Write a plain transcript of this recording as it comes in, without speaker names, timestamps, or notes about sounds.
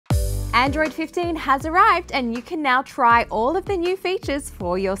Android 15 has arrived and you can now try all of the new features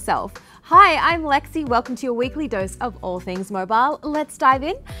for yourself. Hi, I'm Lexi. Welcome to your weekly dose of all things mobile. Let's dive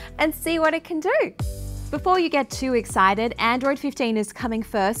in and see what it can do. Before you get too excited, Android 15 is coming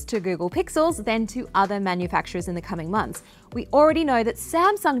first to Google Pixels, then to other manufacturers in the coming months. We already know that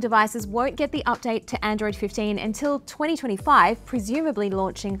Samsung devices won't get the update to Android 15 until 2025, presumably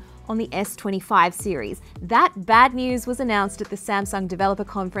launching on the S25 series. That bad news was announced at the Samsung Developer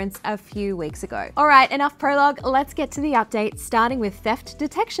Conference a few weeks ago. All right, enough prologue, let's get to the update, starting with theft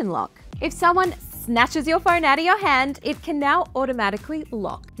detection lock. If someone snatches your phone out of your hand, it can now automatically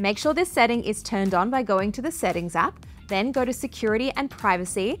lock. Make sure this setting is turned on by going to the Settings app, then go to Security and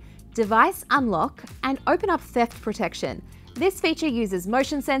Privacy, Device Unlock, and open up Theft Protection. This feature uses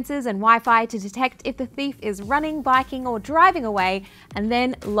motion sensors and Wi-Fi to detect if the thief is running, biking, or driving away, and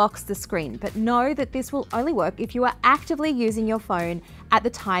then locks the screen. But know that this will only work if you are actively using your phone at the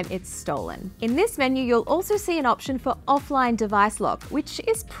time it's stolen. In this menu, you'll also see an option for offline device lock, which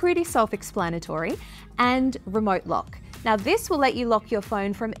is pretty self-explanatory, and remote lock. Now, this will let you lock your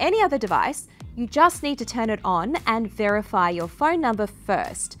phone from any other device. You just need to turn it on and verify your phone number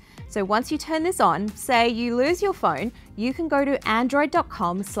first. So once you turn this on, say you lose your phone, you can go to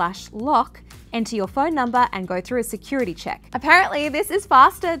android.com/lock, enter your phone number, and go through a security check. Apparently, this is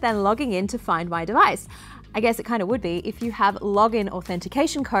faster than logging in to find my device. I guess it kind of would be if you have login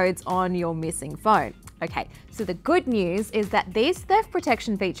authentication codes on your missing phone. Okay, so the good news is that these theft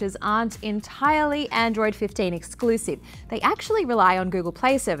protection features aren't entirely Android 15 exclusive. They actually rely on Google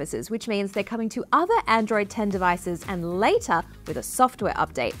Play services, which means they're coming to other Android 10 devices and later with a software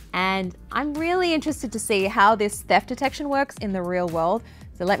update. And I'm really interested to see how this theft detection works in the real world.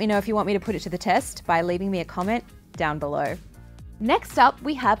 So let me know if you want me to put it to the test by leaving me a comment down below. Next up,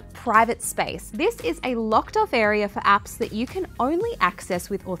 we have private space. This is a locked off area for apps that you can only access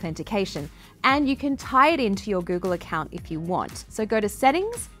with authentication, and you can tie it into your Google account if you want. So go to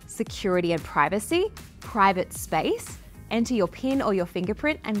Settings, Security and Privacy, Private Space, enter your PIN or your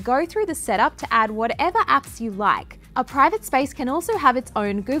fingerprint, and go through the setup to add whatever apps you like. A private space can also have its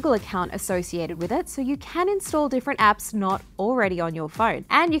own Google account associated with it, so you can install different apps not already on your phone.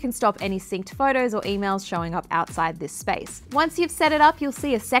 And you can stop any synced photos or emails showing up outside this space. Once you've set it up, you'll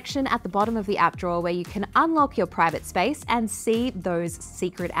see a section at the bottom of the app drawer where you can unlock your private space and see those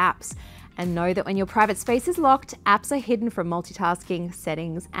secret apps. And know that when your private space is locked, apps are hidden from multitasking,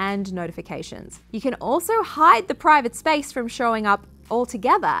 settings, and notifications. You can also hide the private space from showing up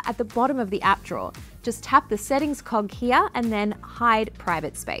altogether at the bottom of the app drawer. Just tap the settings cog here and then hide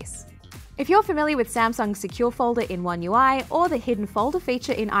private space. If you're familiar with Samsung's Secure Folder in One UI or the Hidden Folder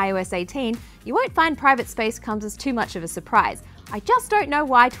feature in iOS 18, you won't find private space comes as too much of a surprise. I just don't know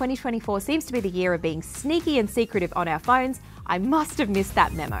why 2024 seems to be the year of being sneaky and secretive on our phones. I must have missed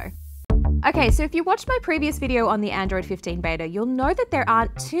that memo. Okay, so if you watched my previous video on the Android 15 beta, you'll know that there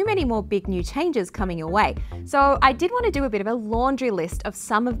aren't too many more big new changes coming your way. So I did want to do a bit of a laundry list of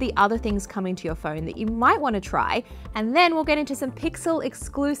some of the other things coming to your phone that you might want to try, and then we'll get into some Pixel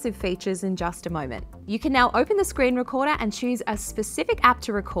exclusive features in just a moment. You can now open the screen recorder and choose a specific app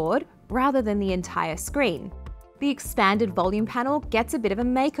to record rather than the entire screen. The expanded volume panel gets a bit of a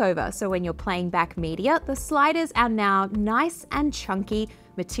makeover, so when you're playing back media, the sliders are now nice and chunky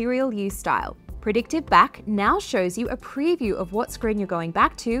Material U style. Predictive Back now shows you a preview of what screen you're going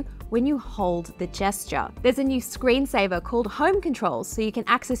back to when you hold the gesture. There's a new screensaver called Home Controls, so you can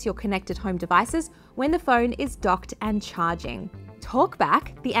access your connected home devices when the phone is docked and charging.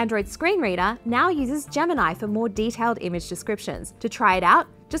 TalkBack, the Android screen reader, now uses Gemini for more detailed image descriptions. To try it out,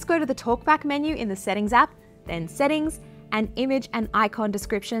 just go to the TalkBack menu in the Settings app, then Settings and Image and Icon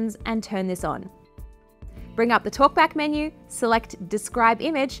Descriptions, and turn this on. Bring up the TalkBack menu, select Describe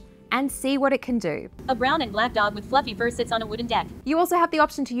Image, and see what it can do. A brown and black dog with fluffy fur sits on a wooden deck. You also have the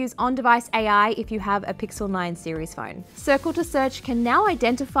option to use on-device AI if you have a Pixel 9 series phone. Circle to Search can now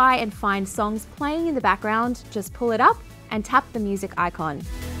identify and find songs playing in the background. Just pull it up and tap the music icon.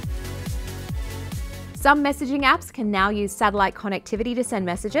 Some messaging apps can now use satellite connectivity to send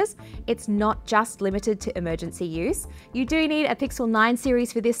messages. It's not just limited to emergency use. You do need a Pixel 9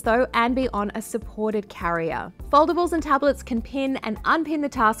 series for this though, and be on a supported carrier. Foldables and tablets can pin and unpin the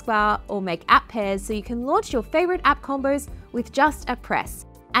taskbar or make app pairs so you can launch your favorite app combos with just a press.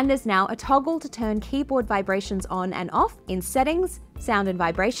 And there's now a toggle to turn keyboard vibrations on and off in Settings, Sound and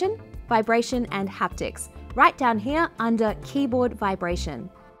Vibration, Vibration and Haptics, right down here under Keyboard Vibration.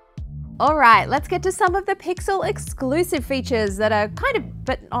 All right, let's get to some of the Pixel exclusive features that are kind of,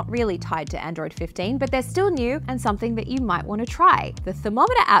 but not really tied to Android 15, but they're still new and something that you might want to try. The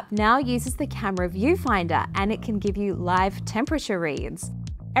thermometer app now uses the camera viewfinder and it can give you live temperature reads.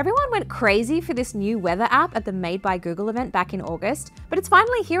 Everyone went crazy for this new weather app at the Made by Google event back in August, but it's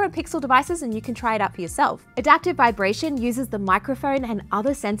finally here on Pixel devices and you can try it out for yourself. Adaptive vibration uses the microphone and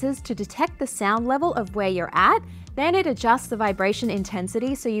other sensors to detect the sound level of where you're at. Then it adjusts the vibration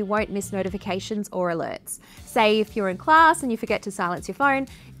intensity so you won't miss notifications or alerts. Say if you're in class and you forget to silence your phone,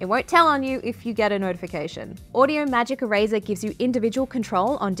 it won't tell on you if you get a notification. Audio Magic Eraser gives you individual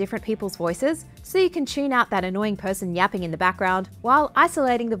control on different people's voices, so you can tune out that annoying person yapping in the background while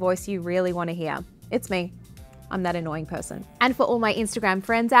isolating the voice you really want to hear. It's me. I'm that annoying person. And for all my Instagram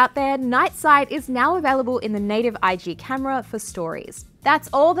friends out there, Night Sight is now available in the native IG camera for stories. That's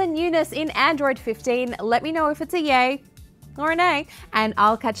all the newness in Android 15. Let me know if it's a yay or a nay, and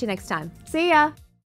I'll catch you next time. See ya!